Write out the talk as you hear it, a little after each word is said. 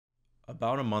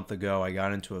About a month ago, I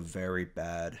got into a very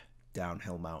bad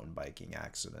downhill mountain biking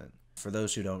accident. For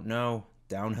those who don't know,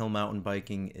 downhill mountain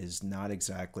biking is not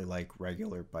exactly like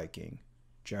regular biking.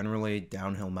 Generally,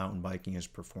 downhill mountain biking is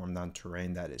performed on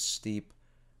terrain that is steep,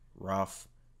 rough,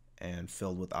 and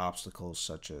filled with obstacles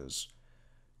such as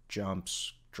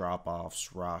jumps,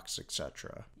 drop-offs, rocks,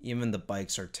 etc. Even the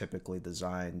bikes are typically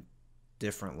designed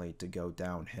differently to go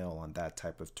downhill on that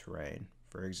type of terrain.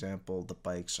 For example, the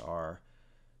bikes are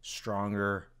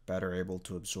stronger, better able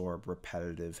to absorb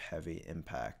repetitive heavy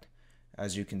impact.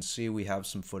 As you can see, we have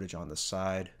some footage on the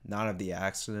side, not of the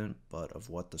accident, but of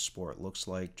what the sport looks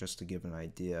like, just to give an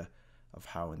idea of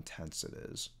how intense it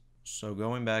is. So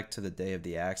going back to the day of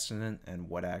the accident and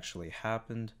what actually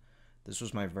happened, this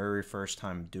was my very first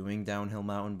time doing downhill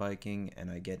mountain biking,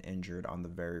 and I get injured on the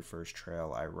very first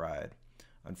trail I ride.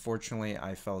 Unfortunately,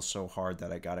 I fell so hard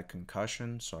that I got a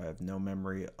concussion, so I have no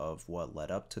memory of what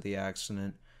led up to the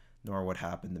accident, nor what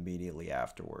happened immediately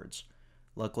afterwards.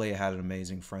 Luckily, I had an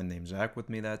amazing friend named Zach with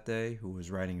me that day who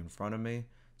was riding in front of me,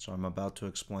 so I'm about to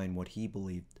explain what he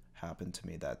believed happened to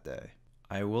me that day.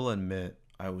 I will admit,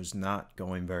 I was not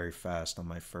going very fast on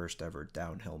my first ever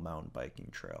downhill mountain biking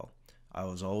trail. I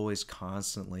was always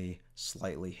constantly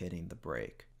slightly hitting the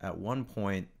brake. At one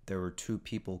point, there were two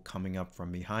people coming up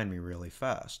from behind me really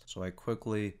fast, so I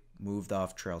quickly moved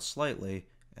off trail slightly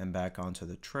and back onto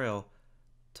the trail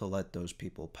to let those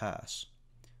people pass.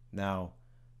 Now,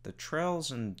 the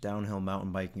trails in downhill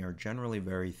mountain biking are generally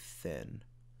very thin,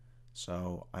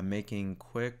 so I'm making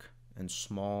quick and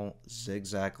small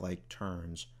zigzag-like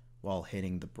turns while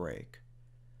hitting the brake.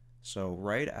 So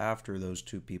right after those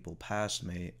two people passed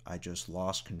me, I just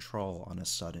lost control on a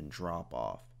sudden drop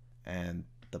off, and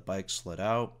the bike slid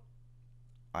out.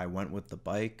 I went with the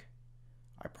bike.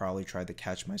 I probably tried to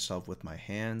catch myself with my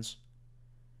hands,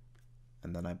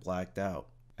 and then I blacked out.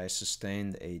 I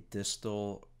sustained a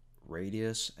distal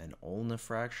radius and ulna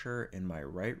fracture in my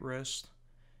right wrist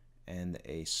and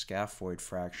a scaphoid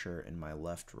fracture in my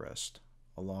left wrist,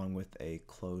 along with a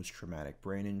closed traumatic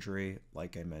brain injury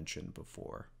like I mentioned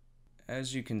before.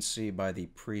 As you can see by the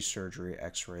pre-surgery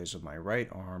x-rays of my right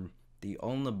arm, the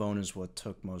ulna bone is what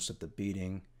took most of the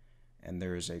beating, and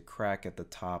there is a crack at the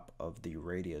top of the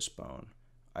radius bone.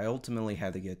 I ultimately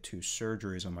had to get two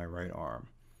surgeries on my right arm.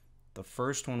 The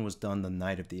first one was done the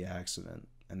night of the accident,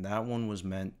 and that one was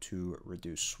meant to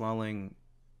reduce swelling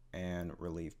and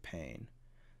relieve pain.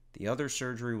 The other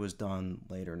surgery was done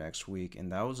later next week,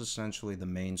 and that was essentially the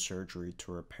main surgery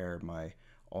to repair my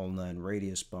ulna and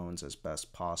radius bones as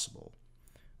best possible.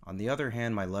 On the other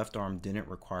hand, my left arm didn't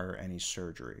require any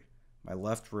surgery. My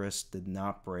left wrist did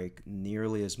not break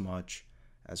nearly as much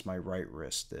as my right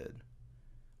wrist did.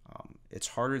 It's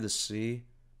harder to see,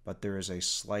 but there is a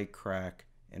slight crack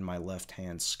in my left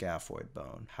hand scaphoid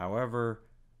bone. However,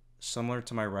 similar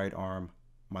to my right arm,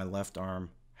 my left arm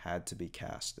had to be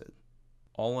casted.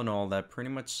 All in all, that pretty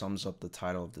much sums up the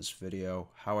title of this video,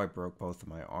 how I broke both of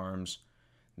my arms.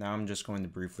 Now I'm just going to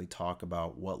briefly talk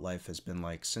about what life has been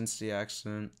like since the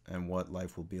accident and what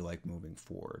life will be like moving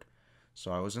forward.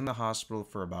 So I was in the hospital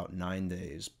for about 9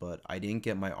 days, but I didn't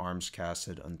get my arms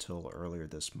casted until earlier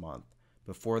this month.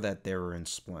 Before that, they were in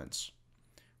splints.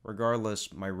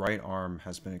 Regardless, my right arm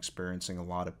has been experiencing a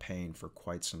lot of pain for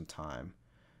quite some time.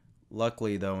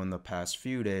 Luckily though, in the past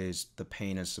few days, the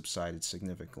pain has subsided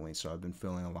significantly, so I've been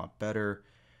feeling a lot better,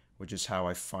 which is how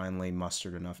I finally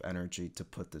mustered enough energy to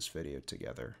put this video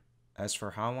together. As for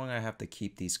how long I have to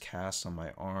keep these casts on my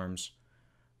arms,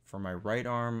 for my right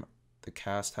arm, the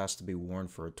cast has to be worn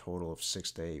for a total of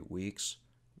 6 to 8 weeks,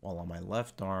 while on my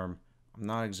left arm, I'm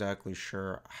not exactly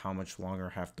sure how much longer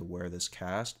I have to wear this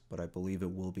cast, but I believe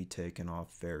it will be taken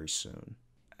off very soon.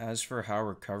 As for how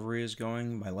recovery is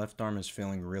going, my left arm is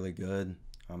feeling really good.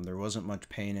 There wasn't much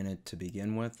pain in it to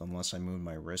begin with, unless I moved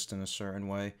my wrist in a certain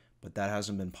way, but that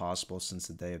hasn't been possible since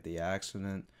the day of the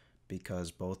accident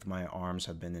because both my arms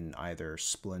have been in either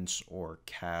splints or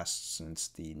casts since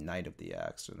the night of the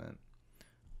accident.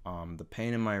 The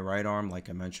pain in my right arm, like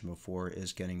I mentioned before,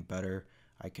 is getting better.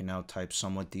 I can now type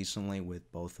somewhat decently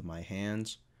with both of my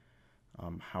hands.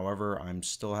 However, I'm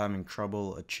still having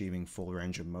trouble achieving full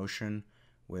range of motion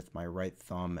with my right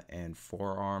thumb and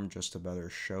forearm. Just to better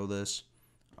show this,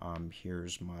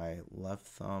 here's my left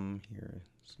thumb here,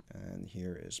 and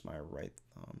here is my right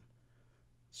thumb.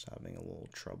 It's having a little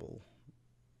trouble.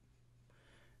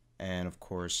 And of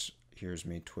course, here's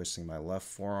me twisting my left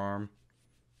forearm,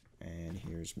 and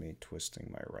here's me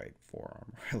twisting my right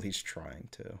forearm, or at least trying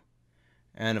to.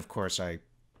 And of course, I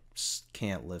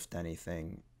can't lift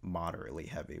anything moderately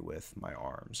heavy with my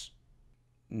arms.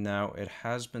 Now, it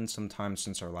has been some time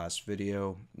since our last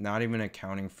video, not even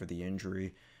accounting for the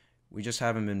injury. We just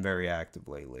haven't been very active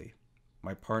lately.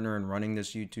 My partner in running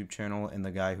this YouTube channel and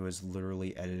the guy who has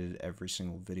literally edited every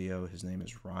single video, his name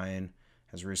is Ryan,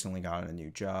 has recently gotten a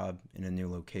new job in a new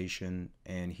location,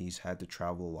 and he's had to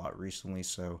travel a lot recently,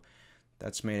 so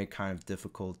that's made it kind of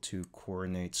difficult to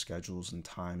coordinate schedules and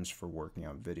times for working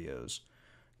on videos.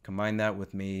 Combine that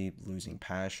with me losing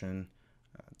passion,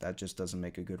 that just doesn't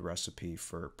make a good recipe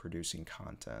for producing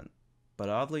content. But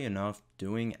oddly enough,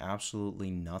 doing absolutely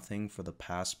nothing for the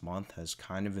past month has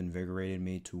kind of invigorated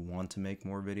me to want to make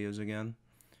more videos again.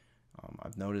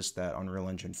 I've noticed that Unreal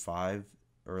Engine 5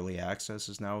 early access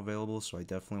is now available, so I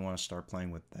definitely want to start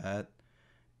playing with that.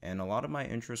 And a lot of my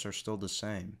interests are still the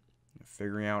same.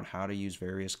 Figuring out how to use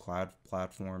various cloud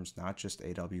platforms, not just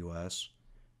AWS,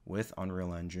 with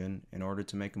Unreal Engine in order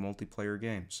to make a multiplayer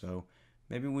game. So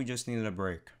maybe we just needed a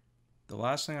break. The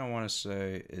last thing I want to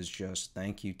say is just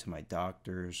thank you to my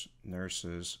doctors,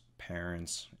 nurses,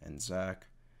 parents, and Zach.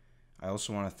 I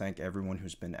also want to thank everyone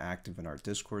who's been active in our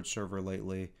Discord server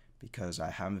lately, because I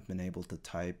haven't been able to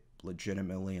type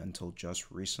legitimately until just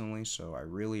recently, so I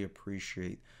really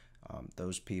appreciate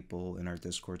those people in our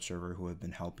Discord server who have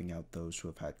been helping out those who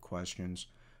have had questions.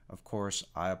 Of course,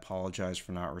 I apologize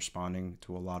for not responding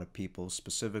to a lot of people,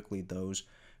 specifically those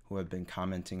who have been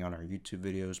commenting on our YouTube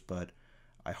videos, but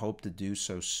I hope to do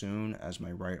so soon as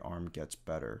my right arm gets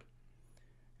better.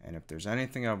 And if there's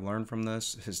anything I've learned from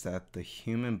this, is that the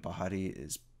human body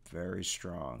is very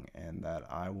strong and that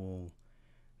I will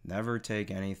never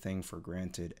take anything for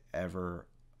granted ever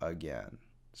again.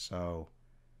 So,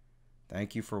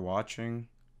 thank you for watching.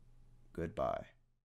 Goodbye.